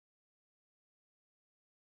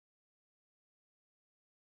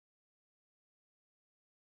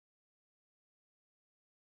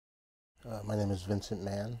My name is Vincent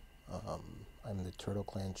Mann. I'm the Turtle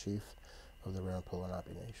Clan chief of the Lenape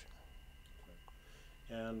Nation.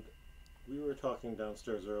 And we were talking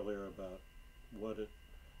downstairs earlier about what it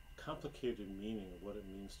complicated meaning of what it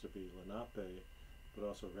means to be Lenape, but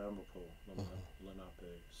also Ramapo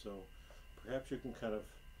Lenape. So perhaps you can kind of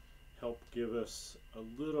help give us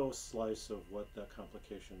a little slice of what that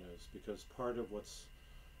complication is, because part of what's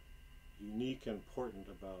unique and important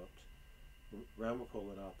about Ramapo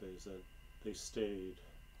Lenape is that they stayed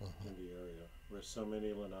in Mm-hmm. the area, where so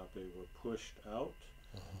many Lenape were pushed out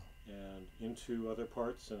Mm-hmm. and into other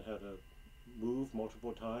parts and had to move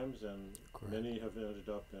multiple times, and Correct. many have ended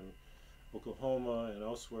up in Oklahoma and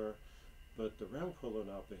elsewhere. But the Ramapo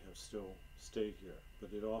Lenape have still stayed here, but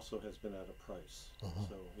it also has been at a price.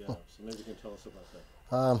 So yeah, Mm-hmm. so maybe you can tell us about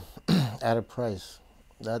that. Um, at a price,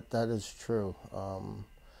 that is true.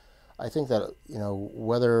 I think that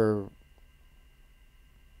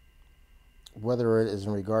whether it is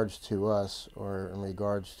in regards to us or in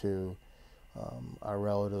regards to our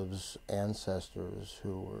relatives, ancestors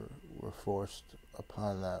who were forced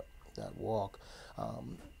upon that walk.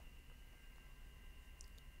 Um,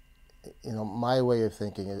 my way of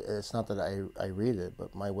thinking, it's not that I read it,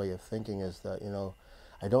 but my way of thinking is that,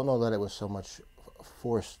 I don't know that it was so much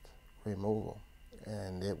forced removal,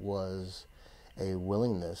 and it was a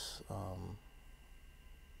willingness,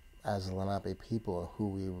 as the Lenape people, who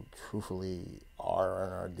we truthfully are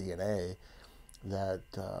in our DNA, that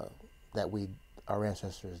our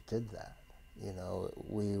ancestors did that.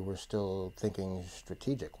 We were still thinking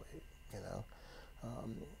strategically, you know.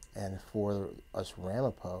 Um, and for us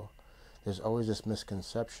Ramapo, there's always this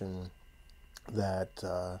misconception that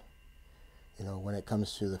when it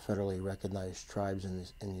comes to the federally recognized tribes in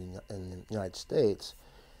the United States,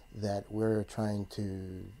 that we're trying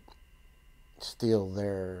to steal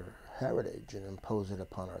their heritage and impose it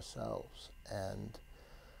upon ourselves, and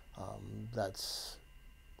that's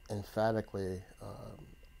emphatically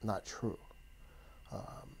not true.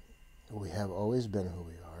 Um, we have always been who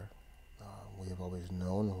we are. We have always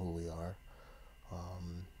known who we are.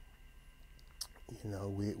 Um,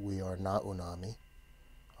 we are not Unami.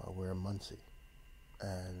 We're Muncie.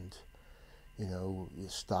 And,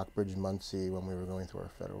 Stockbridge, Muncie, when we were going through our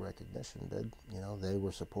federal recognition bid, they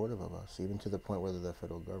were supportive of us, even to the point where the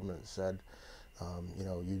federal government said,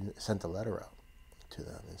 you sent a letter out to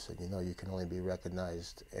them and said, you can only be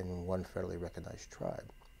recognized in one federally recognized tribe.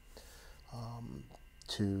 Um,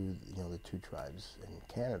 to, the two tribes in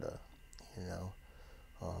Canada, you know,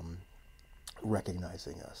 um,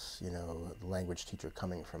 recognizing us, the language teacher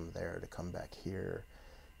coming from there to come back here,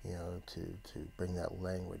 to bring that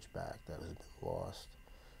language back that has been lost.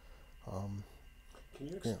 Um, Can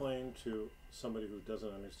you yeah. explain to somebody who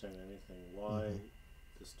doesn't understand anything why Mm-hmm.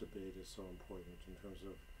 this debate is so important in terms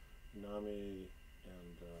of Nami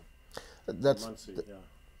and That's Muncie?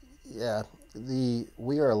 Yeah. yeah.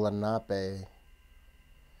 We are Lenape.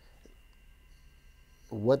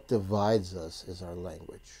 What divides us is our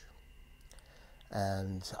language.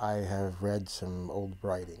 And I have read some old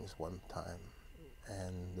writings one time,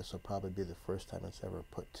 and this will probably be the first time it's ever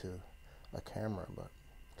put to a camera. But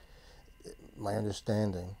my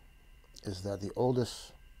understanding is that the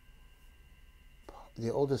oldest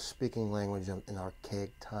speaking language in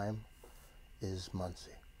archaic time is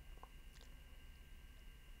Muncie.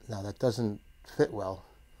 Now that doesn't fit well,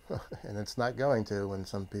 and it's not going to when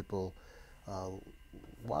some people uh,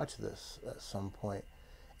 watch this at some point.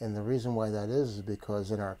 And the reason why that is because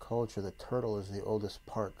in our culture, the turtle is the oldest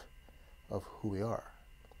part of who we are.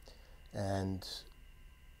 And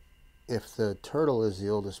if the turtle is the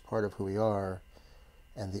oldest part of who we are,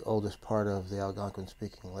 and the oldest part of the Algonquin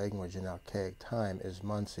speaking language in archaic time is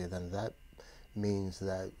Muncie, then that means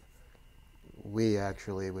that we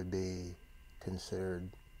actually would be considered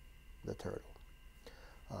the turtle.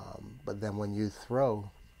 But then when you throw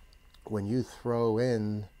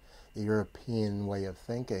in the European way of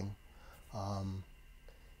thinking, um,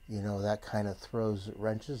 that kind of throws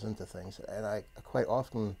wrenches into things. And I quite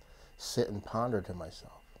often sit and ponder to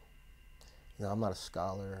myself. I'm not a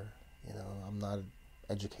scholar. I'm not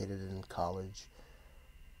educated in college,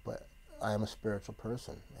 but I am a spiritual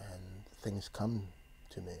person, and things come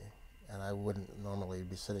to me, and I wouldn't normally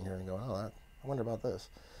be sitting here and going, "Oh, I wonder about this,"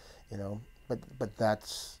 you know. But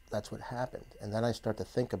that's what happened, and then I start to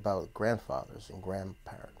think about grandfathers and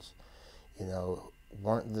grandparents. You know,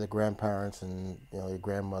 weren't the grandparents and your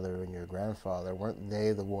grandmother and your grandfather, weren't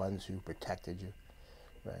they the ones who protected you?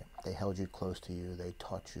 Right? They held you close to you. They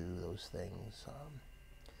taught you those things.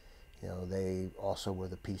 They also were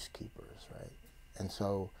the peacekeepers, right? And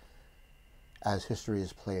so, as history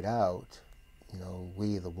is played out, You know,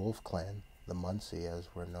 we, the Wolf Clan, the Munsee as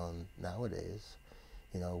we're known nowadays,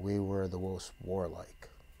 you know, we were the most warlike.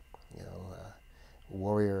 You know,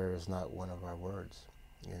 warrior is not one of our words.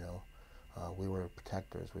 You know, we were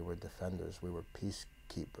protectors, we were defenders, we were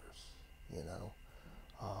peacekeepers. You know,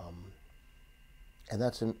 and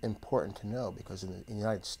that's important to know because in the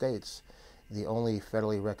United States, the only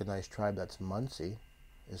federally recognized tribe that's Munsee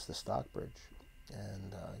is the Stockbridge,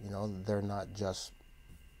 and you know, they're not just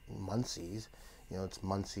Munsees. You know, it's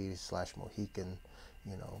Munsee / Mohican.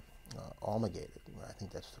 You know, amalgamated. I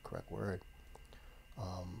think that's the correct word.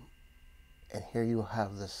 And here you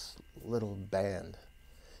have this little band,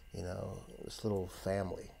 you know, this little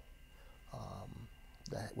family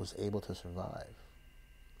that was able to survive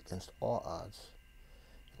against all odds,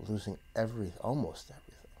 losing almost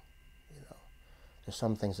everything. You know, there's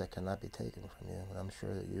some things that cannot be taken from you, and I'm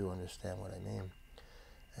sure that you understand what I mean.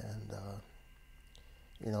 And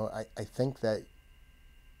you know, I think that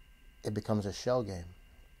it becomes a shell game,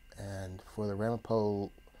 and for the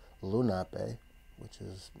Ramapo Lenape, which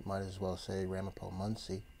is, might as well say, Ramapo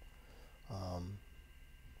Munsee,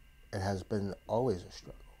 it has been always a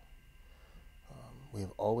struggle. We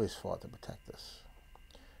have always fought to protect this.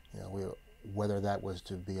 You know, whether that was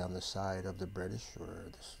to be on the side of the British, or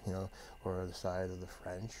this, you know, or the side of the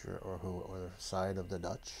French, or the side of the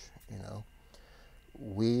Dutch. You know,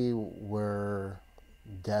 we were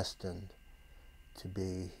destined to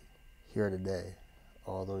be here today,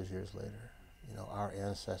 all those years later. You know, our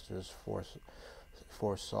ancestors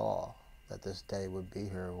foresaw that this day would be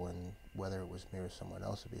here when, whether it was me or someone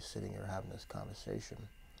else, would be sitting here having this conversation,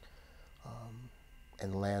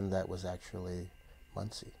 in land that was actually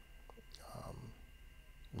Munsee,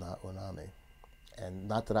 not Lenape. And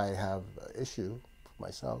not that I have an issue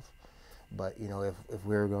myself, but you know, if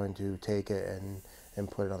we're going to take it and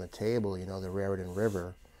put it on the table, you know, the Raritan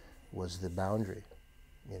River was the boundary,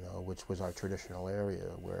 you know, which was our traditional area,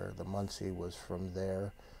 where the Munsee was from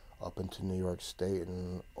there up into New York State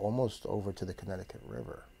and almost over to the Connecticut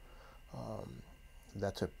River.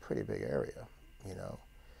 That's a pretty big area, you know.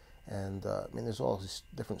 And I mean, there's all these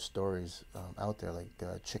different stories out there, like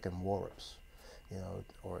Chicken Warrips, you know,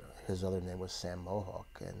 or his other name was Sam Mohawk,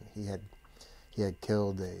 and he had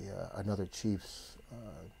killed another chief's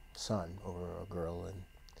son over a girl, and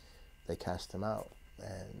they cast him out.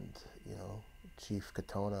 And you know, Chief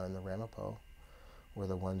Katona and the Ramapo were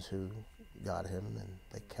the ones who got him, and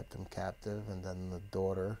they kept him captive. And then the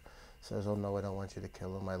daughter says, "Oh no, I don't want you to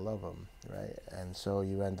kill him. I love him," right? And so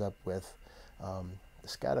you end up with the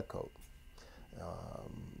Scattercoat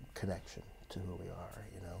connection to who we are,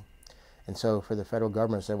 you know. And so for the federal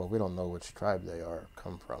government to say, "Well, we don't know which tribe they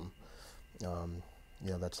come from," you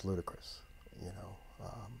know, that's ludicrous. You know,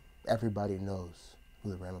 everybody knows who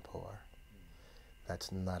the Ramapo are.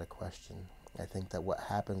 That's not a question. I think that what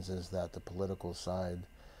happens is that the political side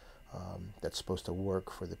that's supposed to work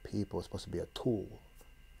for the people is supposed to be a tool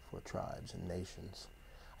for tribes and nations.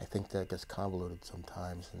 I think that gets convoluted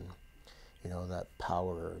sometimes, and you know, that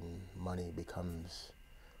power and money becomes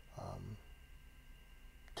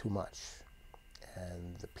too much,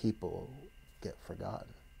 and the people get forgotten,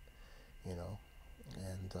 you know.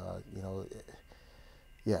 And you know,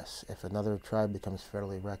 yes, if another tribe becomes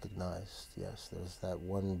federally recognized, yes, there's that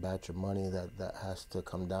one batch of money that has to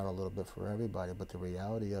come down a little bit for everybody. But the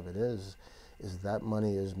reality of it is that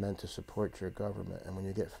money is meant to support your government. And when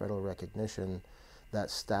you get federal recognition, that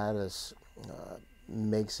status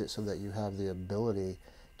makes it so that you have the ability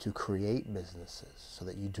to create businesses so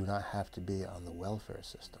that you do not have to be on the welfare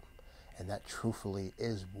system. And that truthfully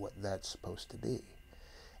is what that's supposed to be.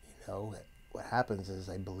 You know, what happens is,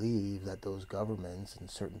 I believe that those governments and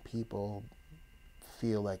certain people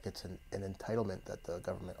feel like it's an entitlement that the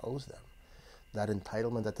government owes them. That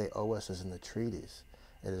entitlement that they owe us is in the treaties.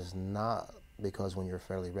 It is not because when you're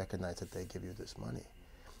federally recognized that they give you this money.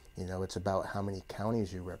 You know, it's about how many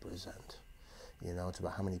counties you represent. You know, it's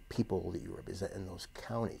about how many people that you represent in those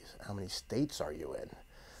counties. How many states are you in?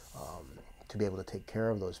 To be able to take care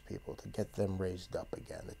of those people, to get them raised up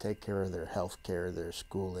again, to take care of their health care, their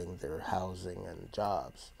schooling, their housing, and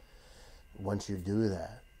jobs. Once you do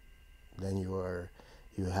that, then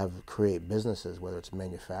you have create businesses, whether it's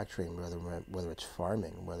manufacturing, whether it's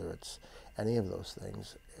farming, whether it's any of those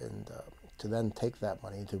things, and to then take that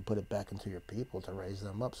money to put it back into your people to raise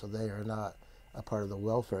them up so they are not a part of the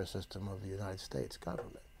welfare system of the United States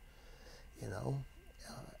government. You know,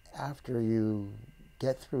 after you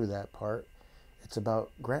get through that part, it's about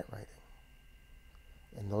grant writing.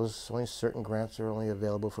 And those only certain grants are only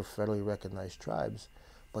available for federally recognized tribes,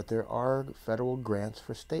 but there are federal grants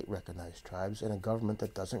for state recognized tribes and a government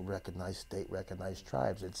that doesn't recognize state recognized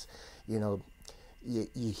tribes. It's, you know,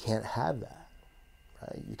 you can't have that,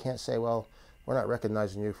 right? You can't say, well, we're not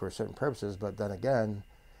recognizing you for certain purposes, but then again,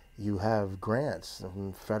 you have grants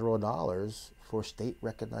from federal dollars for state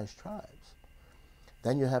recognized tribes.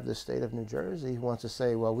 Then you have the state of New Jersey who wants to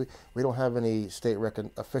say, well, we don't have any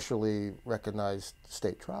officially recognized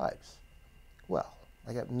state tribes. Well,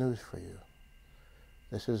 I got news for you.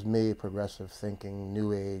 This is me, progressive thinking,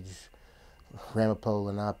 new age, Ramapo,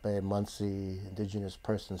 Lenape, Muncie, indigenous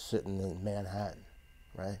person sitting in Manhattan,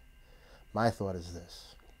 right? My thought is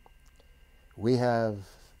this. We have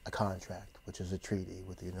a contract, which is a treaty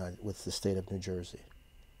with the state of New Jersey,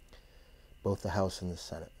 both the House and the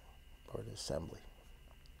Senate, or the Assembly.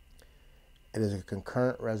 It is a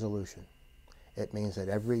concurrent resolution. It means that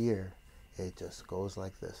every year it just goes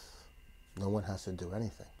like this. No one has to do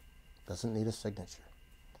anything. Doesn't need a signature.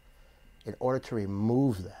 In order to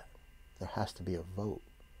remove that, there has to be a vote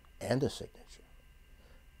and a signature.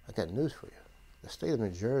 I got news for you. The state of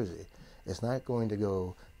New Jersey is not going to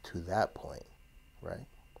go to that point, right?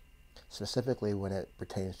 Specifically when it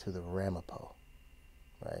pertains to the Ramapo,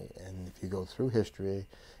 right? And if you go through history,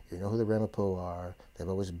 you know who the Ramapo are. They've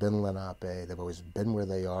always been Lenape. They've always been where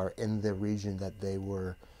they are in the region that they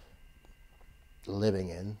were living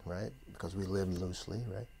in, right? Because we live loosely,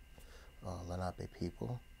 right? Lenape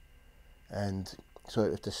people. And so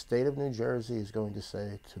if the state of New Jersey is going to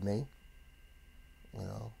say to me, you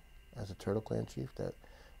know, as a Turtle Clan chief, that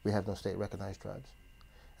we have no state recognized tribes,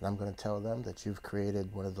 and I'm going to tell them that you've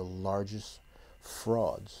created one of the largest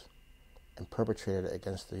frauds and perpetrated it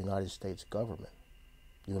against the United States government.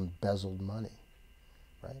 You embezzled money,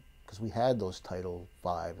 right? Because we had those Title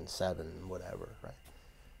 5 and 7 and whatever, right?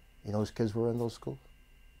 You know, those kids were in those schools.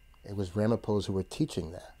 It was Ramapos who were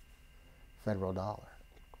teaching that federal dollar,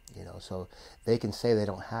 you know. So they can say they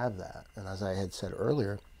don't have that. And as I had said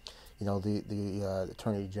earlier, you know, the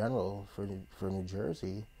Attorney General for New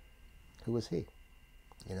Jersey, who was he?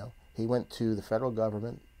 You know, he went to the federal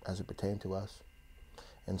government as it pertained to us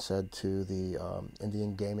and said to the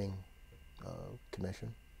Indian Gaming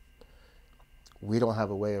Commission, we don't have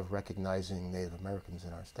a way of recognizing Native Americans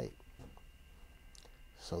in our state.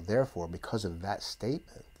 So therefore, because of that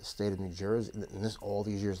statement, the state of New Jersey, and this all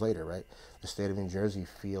these years later, right, the state of New Jersey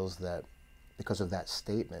feels that because of that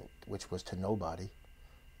statement, which was to nobody,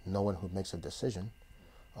 no one who makes a decision,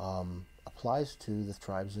 applies to the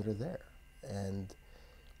tribes that are there. And,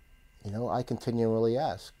 you know, I continually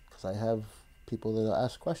ask, because I have people that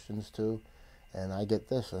ask questions to, and I get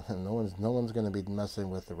this, and no one's going to be messing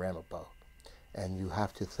with the Ramapo. And you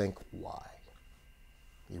have to think why.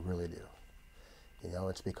 You really do. You know,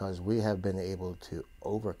 it's because we have been able to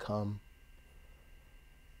overcome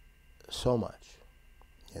so much.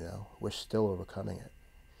 You know, we're still overcoming it.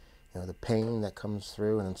 You know, the pain that comes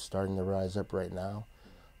through and it's starting to rise up right now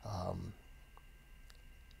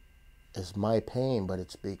is my pain, but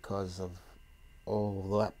it's because of all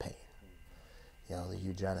that pain. You know, the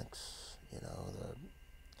eugenics, you know,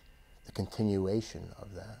 the continuation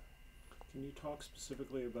of that. Can you talk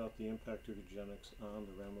specifically about the impact of eugenics on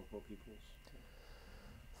the Ramapo peoples?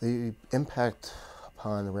 The impact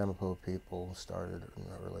upon the Ramapo people started in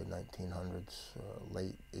the early 1900s,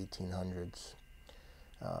 late 1800s.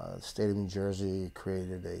 The state of New Jersey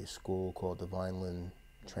created a school called the Vineland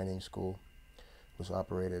Training School. It was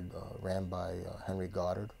ran by Henry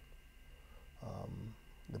Goddard.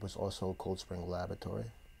 There was also Cold Spring Laboratory,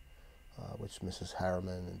 which Mrs.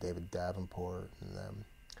 Harriman and David Davenport and them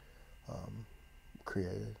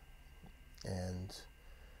created. And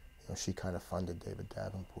you know, she kind of funded David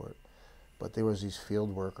Davenport. But there was these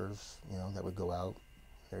field workers, you know, that would go out.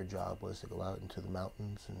 Their job was to go out into the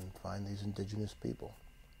mountains and find these indigenous people.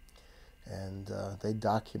 And they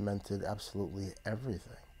documented absolutely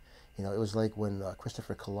everything. You know, it was like when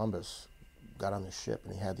Christopher Columbus got on the ship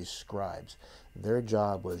and he had these scribes. Their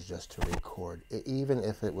job was just to record, even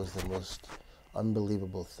if it was the most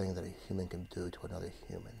unbelievable thing that a human can do to another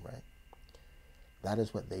human, right? That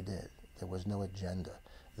is what they did. There was no agenda.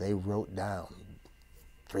 They wrote down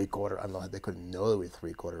three-quarter, I don't know, they couldn't know there was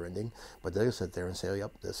three-quarter ending, but they would sit there and say,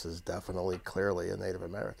 yep, this is definitely clearly a Native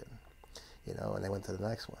American, you know, and they went to the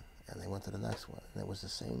next one, and they went to the next one, and it was the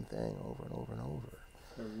same thing over and over and over.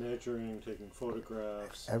 They're measuring, taking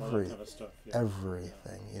photographs, all that kind of stuff. Yeah.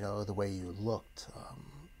 Everything, you know, the way you looked,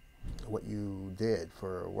 what you did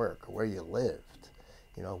for work, where you lived,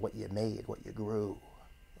 you know, what you made, what you grew,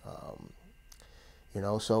 you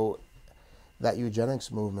know, so that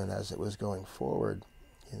eugenics movement as it was going forward,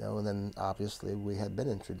 you know, and then obviously we had been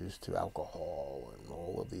introduced to alcohol and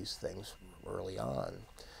all of these things early on.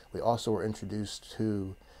 We also were introduced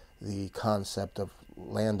to the concept of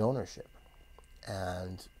land ownership.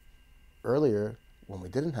 And earlier, when we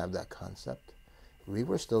didn't have that concept, we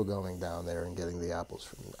were still going down there and getting the apples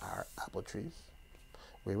from our apple trees.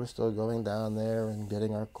 We were still going down there and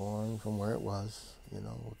getting our corn from where it was,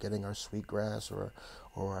 getting our sweetgrass or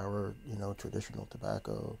our, traditional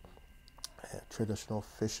tobacco, traditional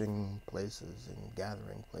fishing places and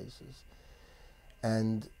gathering places.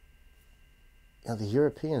 And the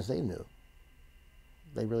Europeans, they knew.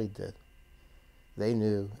 They really did. They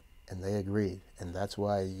knew and they agreed. And that's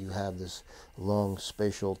why you have this long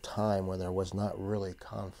spatial time when there was not really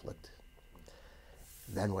conflict.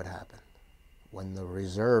 Then what happened? When the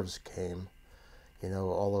reserves came,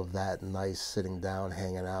 all of that nice sitting down,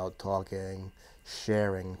 hanging out, talking,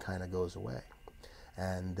 sharing kind of goes away.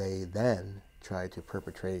 And they then tried to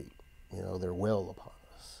perpetrate, their will upon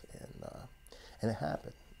us. And it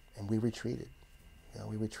happened. And we retreated.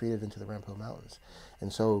 We retreated into the Ramapo Mountains.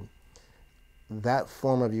 And so that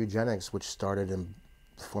form of eugenics, which started in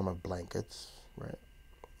the form of blankets, right?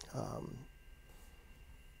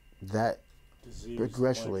 That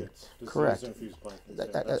progressively, correct.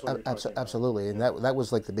 Absolutely, and that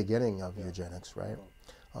was like the beginning of eugenics, right?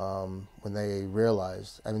 When they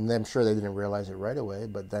realized, I'm sure they didn't realize it right away,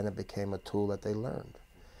 but then it became a tool that they learned,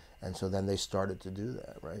 and so then they started to do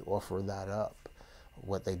that, right? Offer that up.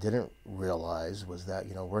 What they didn't realize was that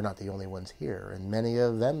we're not the only ones here, and many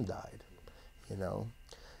of them died,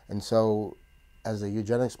 and so as the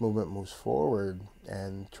eugenics movement moves forward,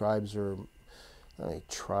 and tribes are.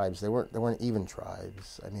 Tribes. They weren't even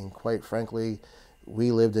tribes. Quite frankly,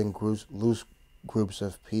 we lived in loose groups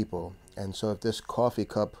of people. And so if this coffee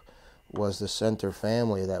cup was the center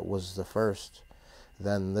family that was the first,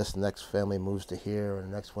 then this next family moves to here,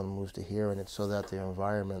 and the next one moves to here, and it's so that the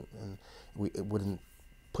environment and it wouldn't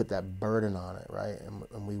put that burden on it, right?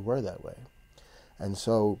 And we were that way. And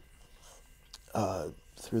so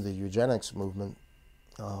through the eugenics movement,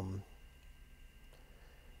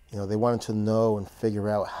 they wanted to know and figure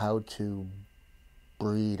out how to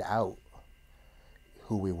breed out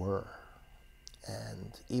who we were.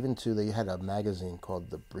 And even they had a magazine called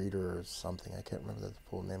The Breeder or something, I can't remember the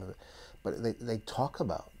full name of it, but they talk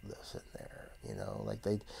about this in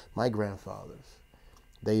there, my grandfathers,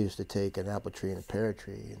 they used to take an apple tree and a pear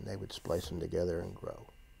tree and they would splice them together and grow,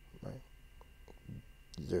 right?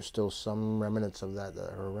 There's still some remnants of that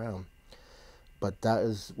are around. But that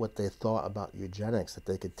is what they thought about eugenics, that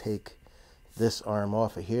they could take this arm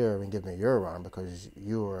off of here and give me your arm because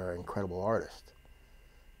you are an incredible artist.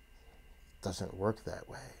 It doesn't work that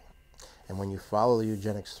way. And when you follow the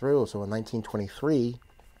eugenics through, so in 1923,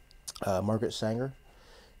 Margaret Sanger,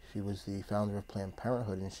 she was the founder of Planned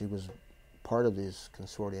Parenthood, and she was part of this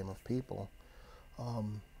consortium of people.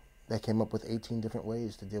 They came up with 18 different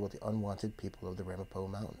ways to deal with the unwanted people of the Ramapo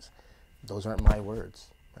Mountains. Those aren't my words,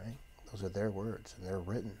 right? Those are their words, and they're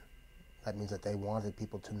written. That means that they wanted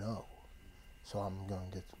people to know. So I'm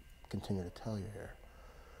going to continue to tell you here.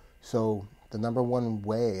 So the number one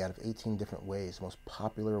way out of 18 different ways, the most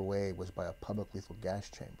popular way was by a public lethal gas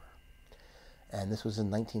chamber. And this was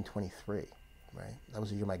in 1923, right? That was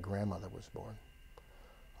the year my grandmother was born.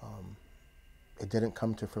 It didn't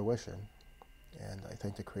come to fruition, and I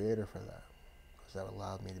thank the Creator for that, because that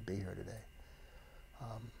allowed me to be here today.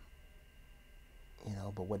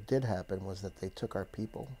 But what did happen was that they took our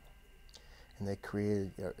people and they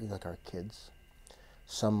created, like our kids.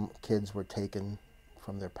 Some kids were taken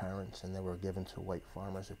from their parents and they were given to white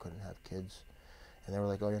farmers who couldn't have kids. And they were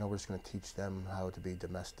like, we're just going to teach them how to be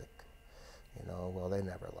domestic. Well, they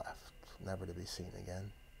never left, never to be seen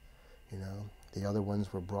again. The other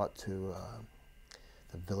ones were brought to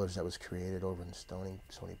the village that was created over in Stony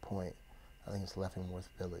Point. I think it's Leffingworth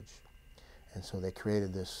Village. And so they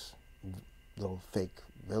created this little fake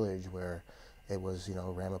village where it was,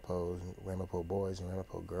 Ramapo boys and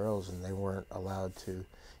Ramapo girls, and they weren't allowed to,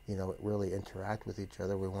 really interact with each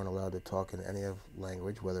other. We weren't allowed to talk in any of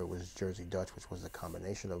language, whether it was Jersey Dutch, which was a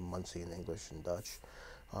combination of Muncie and English and Dutch.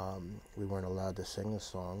 We weren't allowed to sing the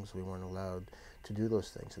songs. We weren't allowed to do those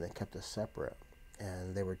things, and they kept us separate.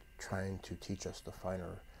 And they were trying to teach us the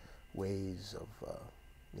finer ways of,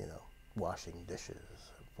 washing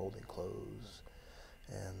dishes, folding clothes,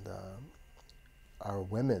 and our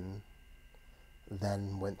women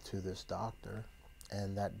then went to this doctor,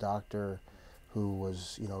 and that doctor who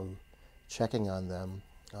was, checking on them,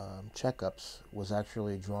 checkups, was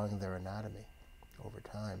actually drawing their anatomy over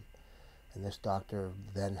time. And this doctor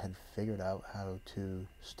then had figured out how to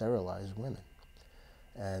sterilize women.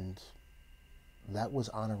 And that was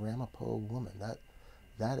on a Ramapo woman.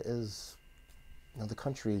 That is, the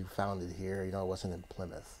country founded here, it wasn't in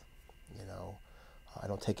Plymouth, I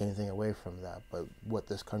don't take anything away from that, but what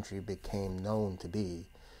this country became known to be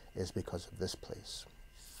is because of this place.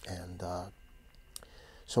 And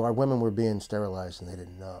so our women were being sterilized and they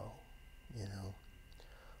didn't know, you know.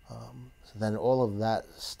 So then all of that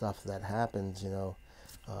stuff that happens, you know,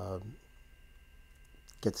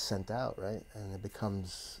 gets sent out, right? And it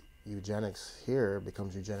becomes eugenics here,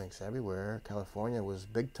 becomes eugenics everywhere. California was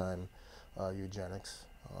big time eugenics,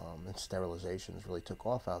 and sterilizations really took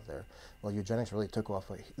off out there. Well, eugenics really took off,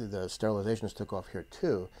 the sterilizations took off here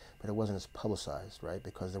too, but it wasn't as publicized, right?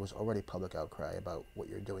 Because there was already public outcry about what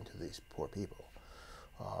you're doing to these poor people.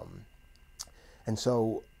 And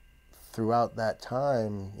so throughout that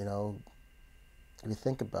time, you know, if you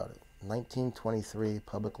think about it, 1923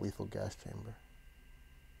 public lethal gas chamber.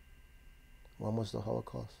 When was the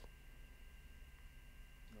Holocaust?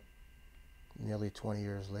 No. Nearly 20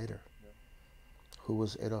 years later. Yeah. Who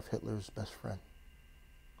was Adolf Hitler's best friend?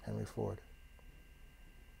 Henry Ford.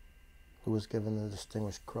 Who was given the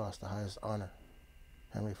Distinguished Cross, the highest honor?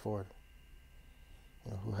 Henry Ford.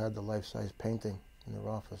 You know, who had the life-size painting in their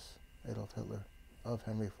office? Adolf Hitler, of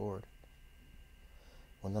Henry Ford.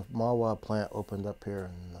 When the Mahwah plant opened up here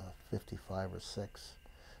in 55 or 6,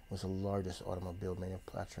 it was the largest automobile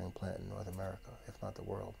manufacturing plant in North America, if not the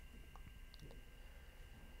world.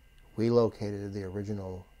 We located the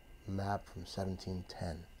original map from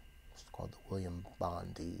 1710. It's called the William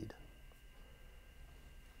Bond Deed.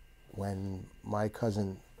 When my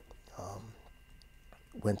cousin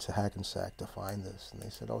went to Hackensack to find this, and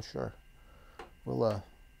they said, "Oh, sure, we'll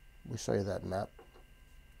show you that map."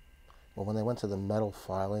 Well, when they went to the metal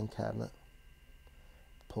filing cabinet,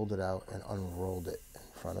 pulled it out and unrolled it in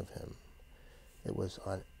front of him, it was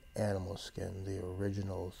on animal skin, the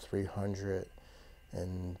original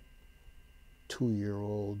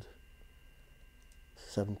 302-year-old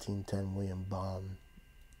 1710 William Bond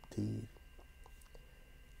Deed,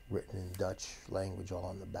 written in Dutch language all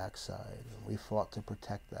on the backside. And we fought to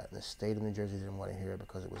protect that. And the state of New Jersey didn't want to hear it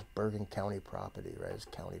because it was Bergen County property, right? It was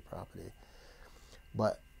county property.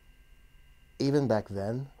 But even back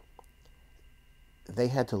then, they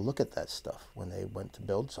had to look at that stuff when they went to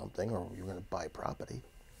build something or you were going to buy property.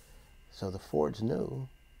 So the Fords knew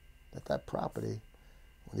that that property,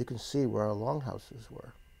 well, you can see where our longhouses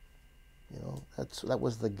were. You know, that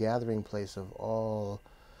was the gathering place of all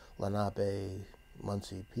Lenape,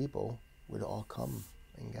 Muncie people would all come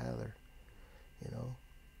and gather. You know,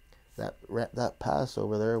 that pass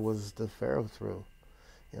over there was the Pharaoh through.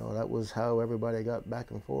 You know, that was how everybody got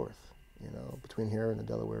back and forth, you know, between here and the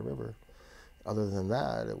Delaware River. Other than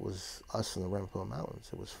that, it was us in the Ramapo Mountains.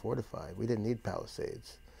 It was fortified. We didn't need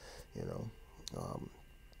palisades, you know.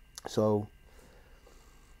 So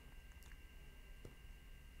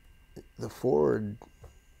the Ford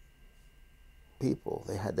people,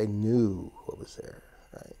 they knew what was there,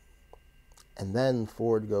 right? And then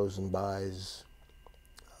Ford goes and buys,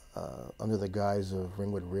 under the guise of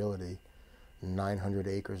Ringwood Realty, 900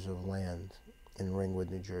 acres of land in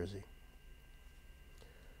Ringwood, New Jersey.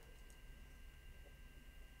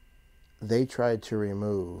 They tried to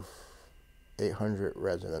remove 800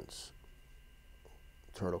 residents,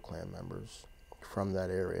 Turtle Clan members, from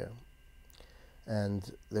that area.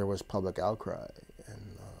 And there was public outcry.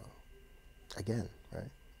 And again,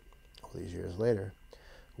 right, all these years later,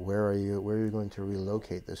 where are you going to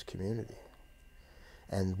relocate this community?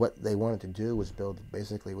 And what they wanted to do was build,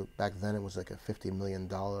 basically, back then it was like a $50 million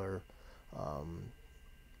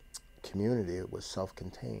community. It was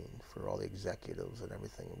self-contained for all the executives and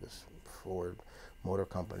everything. This Ford Motor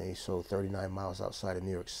Company, so 39 miles outside of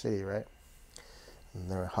New York City, right?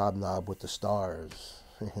 And they're hobnob with the stars,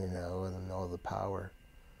 you know, and all the power.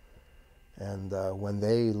 And when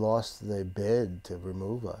they lost the bid to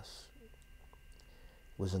remove us,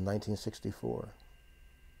 it was in 1964,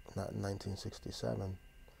 not in 1967.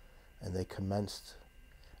 And they commenced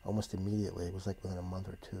almost immediately. It was like within a month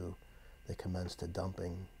or two, they commenced a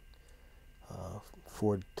dumping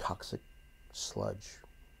Ford toxic sludge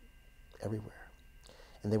everywhere.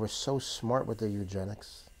 And they were so smart with their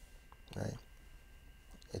eugenics, right?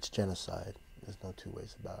 It's genocide. There's no two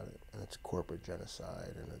ways about it. And it's corporate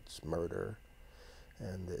genocide, and it's murder,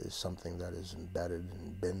 and it's something that is embedded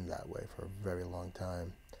and been that way for a very long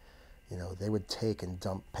time. You know, they would take and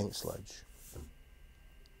dump paint sludge,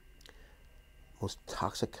 most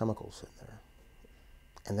toxic chemicals in there.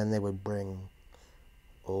 And then they would bring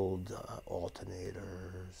old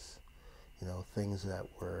alternators, you know, things that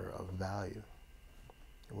were of value.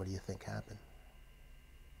 And what do you think happened?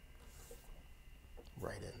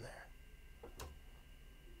 Right in there.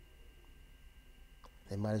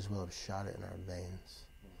 They might as well have shot it in our veins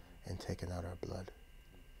and taken out our blood.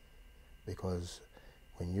 Because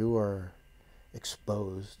when you are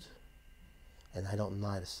exposed And I don't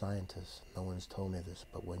lie to scientists, no one's told me this,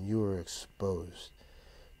 but when you are exposed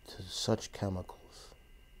to such chemicals,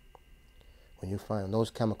 when you find those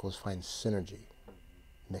chemicals find synergy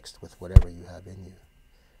mixed with whatever you have in you,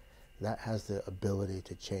 that has the ability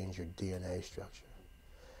to change your DNA structure.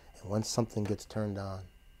 And once something gets turned on,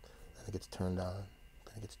 then it gets turned on,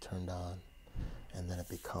 then it gets turned on, and then it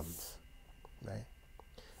becomes, right?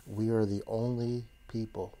 We are the only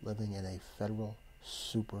people living in a federal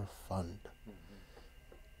super fund.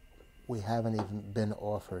 We haven't even been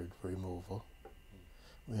offered removal.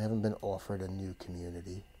 We haven't been offered a new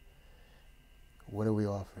community. What are we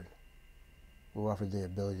offered? We're offered the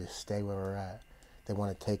ability to stay where we're at. They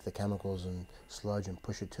want to take the chemicals and sludge and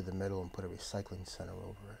push it to the middle and put a recycling center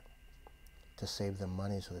over it to save them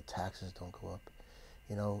money so the taxes don't go up.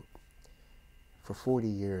 You know, for 40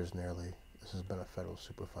 years nearly, this has been a federal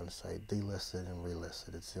Superfund site, delisted and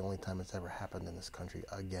relisted. It's the only time it's ever happened in this country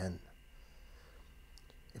again.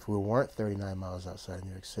 If we weren't 39 miles outside of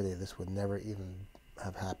New York City, this would never even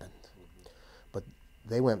have happened. But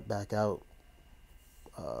they went back out,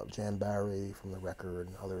 Jan Barry from the Record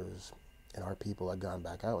and others, and our people had gone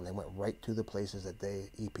back out, and they went right to the places that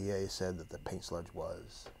EPA said that the paint sludge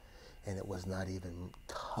was, and it was not even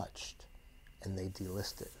touched, and they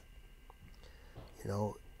delisted. You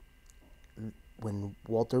know, when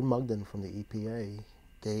Walter Mugden from the EPA,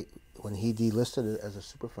 when he delisted it as a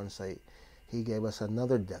Superfund site, he gave us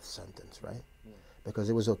another death sentence, right? Because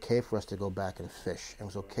it was okay for us to go back and fish. It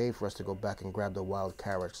was okay for us to go back and grab the wild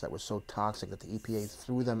carrots that were so toxic that the EPA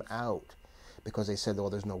threw them out because they said, oh,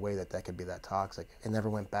 there's no way that that could be that toxic. And never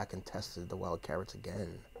went back and tested the wild carrots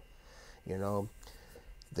again. You know,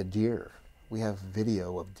 the deer. We have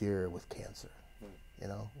video of deer with cancer. You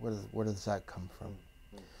know, where does that come from?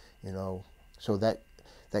 You know, so that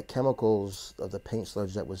chemicals of the paint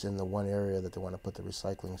sludge that was in the one area that they want to put the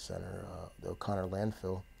recycling center, the O'Connor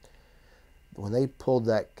landfill, when they pulled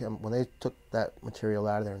that, when they took that material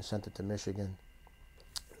out of there and sent it to Michigan,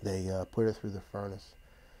 they put it through the furnace,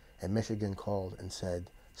 and Michigan called and said,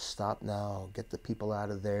 "Stop now! Get the people out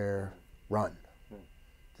of there! Run!"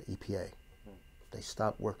 The EPA. They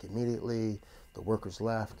stopped work immediately. The workers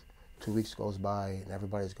left. 2 weeks goes by, and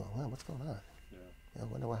everybody's going, "Well, what's going on? I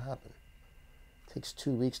wonder what happened." It takes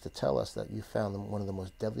 2 weeks to tell us that you found one of the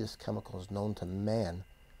most deadliest chemicals known to man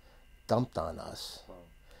dumped on us. Wow.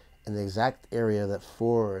 In the exact area that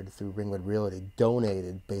Ford, through Ringwood Realty,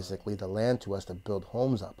 donated basically the land to us to build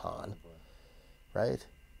homes upon, right?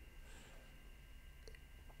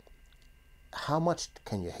 How much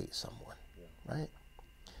can you hate someone, right?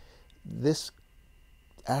 This,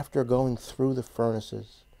 after going through the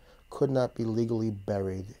furnaces, could not be legally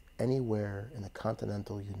buried anywhere in the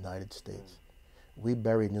continental United States. We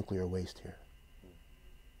bury nuclear waste here.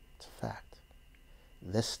 It's a fact.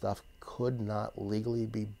 This stuff could not legally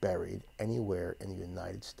be buried anywhere in the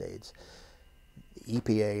United States. The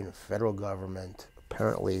EPA and the federal government,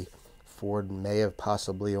 apparently Ford may have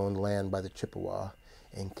possibly owned land by the Chippewa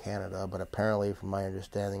in Canada, but apparently from my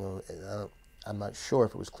understanding, I'm not sure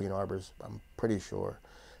if it was Clean Harbors, I'm pretty sure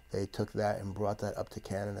they took that and brought that up to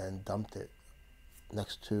Canada and dumped it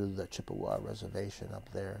next to the Chippewa reservation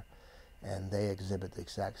up there, and they exhibit the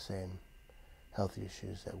exact same health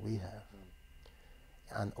issues that we have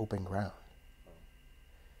on open ground.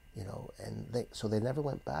 You know, and so they never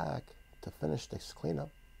went back to finish this cleanup.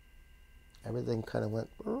 Everything kind of went,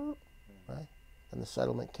 right? And the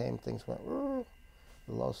settlement came, things went, the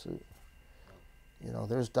lawsuit. You know,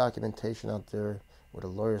 there's documentation out there where the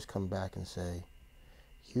lawyers come back and say,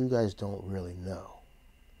 you guys don't really know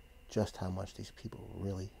just how much these people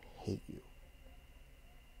really hate you.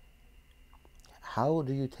 How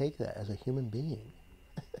do you take that as a human being?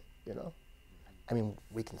 You know? I mean,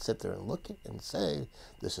 we can sit there and look and say,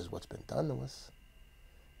 this is what's been done to us.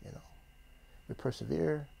 You know? We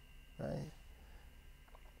persevere, right?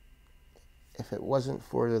 If it wasn't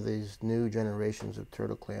for these new generations of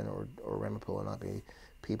Turtle Clan or Ramapo Lenape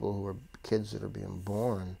people who are kids that are being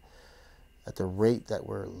born, at the rate that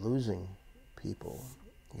we're losing people,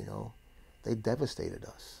 you know, they devastated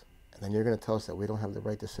us. And then you're going to tell us that we don't have the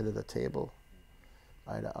right to sit at a table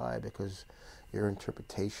eye to eye because your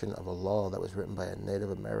interpretation of a law that was written by a Native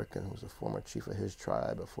American who was a former chief of his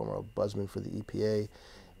tribe, a former ombudsman for the EPA,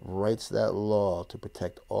 writes that law to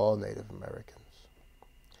protect all Native Americans.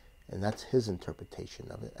 And that's his interpretation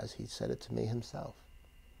of it, as he said it to me himself.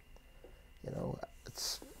 You know,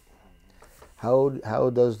 it's how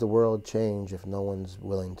does the world change if no one's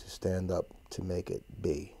willing to stand up to make it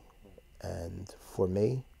be? And for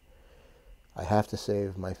me, I have to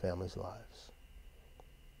save my family's lives.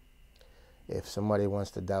 If somebody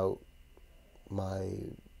wants to doubt my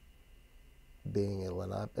being a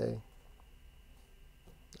Lenape,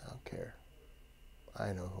 I don't care.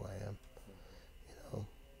 I know who I am. You know,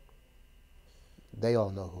 they all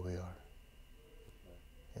know who we are.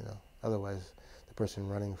 You know, otherwise, the person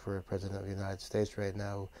running for president of the United States right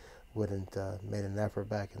now wouldn't made an effort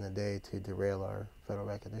back in the day to derail our federal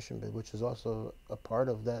recognition bid, which is also a part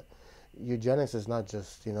of that. Eugenics is not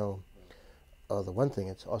just, you know, the one thing,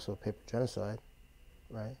 it's also paper genocide,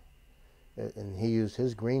 right? And he used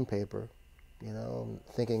his green paper, you know,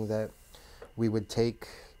 thinking that we would take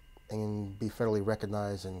and be federally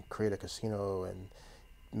recognized and create a casino and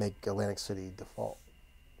make Atlantic City default.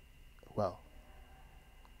 Well,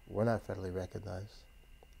 we're not federally recognized.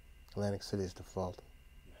 Atlantic City is default.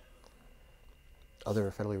 Other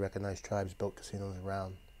federally recognized tribes built casinos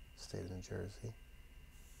around the state of New Jersey.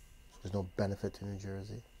 There's no benefit to New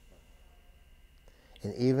Jersey.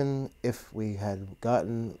 And even if we had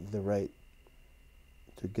gotten the right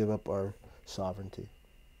to give up our sovereignty,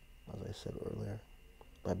 as I said earlier,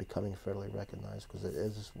 by becoming federally recognized, because it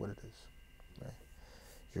is what it is, right?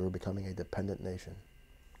 You're becoming a dependent nation.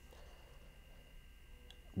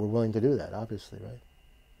 We're willing to do that, obviously, right?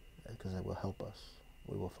 Because it will help us.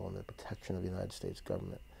 We will fall under the protection of the United States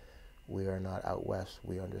government. We are not out west.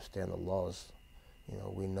 We understand the laws. You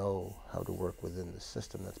know, we know how to work within the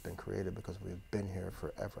system that's been created because we've been here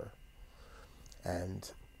forever. And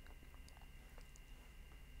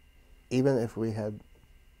even if we had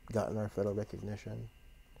gotten our federal recognition,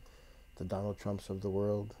 the Donald Trumps of the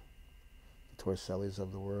world, the Torsellis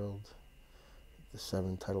of the world, the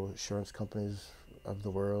 7 title insurance companies of the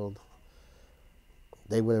world,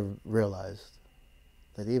 they would have realized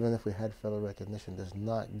that even if we had federal recognition, does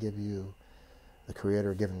not give you the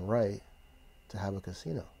creator-given right to have a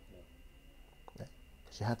casino. Right?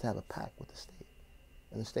 Because you have to have a pact with the state.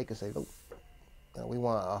 And the state can say, oh, you know, we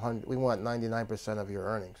want 99% of your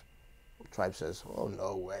earnings. The tribe says, oh,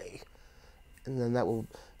 no way. And then that will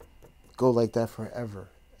go like that forever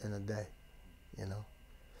in a day, you know.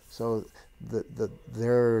 So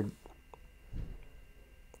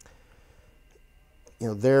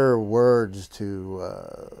their words to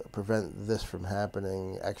prevent this from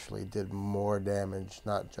happening actually did more damage,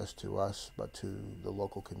 not just to us, but to the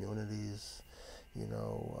local communities, you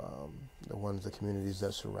know, the communities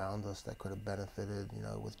that surround us that could have benefited, you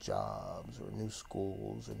know, with jobs or new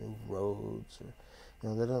schools or new roads. Or, you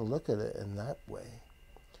know, they don't look at it in that way.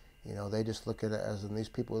 You know, they just look at it as in these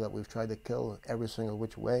people that we've tried to kill every single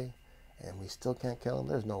which way, and we still can't kill them.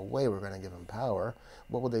 There's no way we're going to give them power.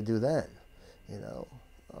 What would they do then? You know,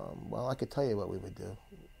 well, I could tell you what we would do.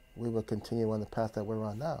 We would continue on the path that we're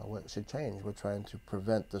on now. What should change? We're trying to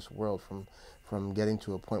prevent this world from getting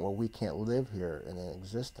to a point where we can't live here in an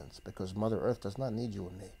existence, because Mother Earth does not need you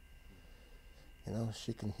and me. You know,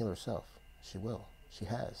 she can heal herself. She will. She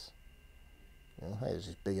has. You know, hey, there's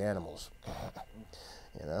these big animals.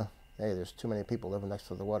 You know, hey, there's too many people living next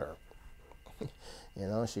to the water. You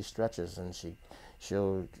know, she stretches and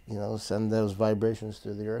she'll, you know, send those vibrations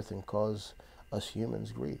through the earth and cause us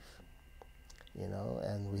humans grief. You know,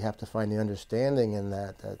 and we have to find the understanding in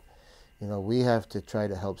that, you know, we have to try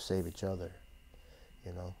to help save each other,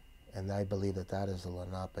 you know. And I believe that that is the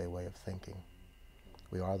Lenape way of thinking.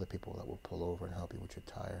 We are the people that will pull over and help you with your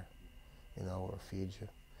tire, you know, or feed you.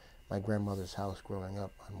 My grandmother's house growing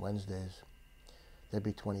up on Wednesdays, there'd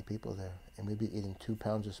be 20 people there, and we'd be eating 2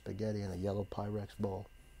 pounds of spaghetti in a yellow Pyrex bowl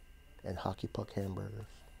and hockey puck hamburgers.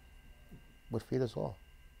 Would feed us all,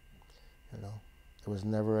 you know. There was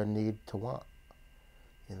never a need to want,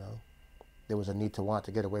 you know. There was a need to want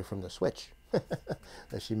to get away from the switch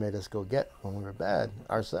that she made us go get when we were bad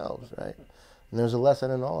ourselves, right? And there's a lesson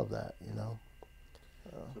in all of that, you know.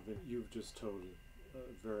 So you've just told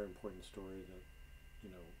a very important story that, you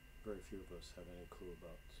know, very few of us have any clue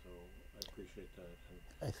about. So I appreciate that,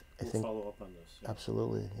 and I we'll think follow up on this. Yeah.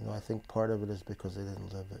 absolutely. You know, I think part of it is because they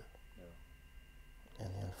didn't live it. Yeah.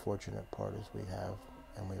 And the unfortunate part is we have,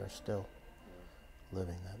 and we are still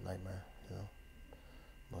living that nightmare, you know.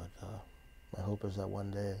 But my hope is that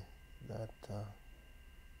one day that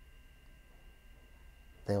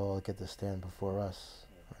they will get to stand before us,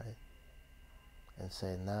 right, and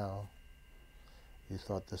say, now, you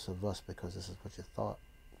thought this of us because this is what you thought.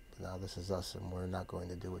 Now this is us, and we're not going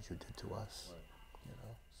to do what you did to us, you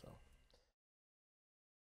know.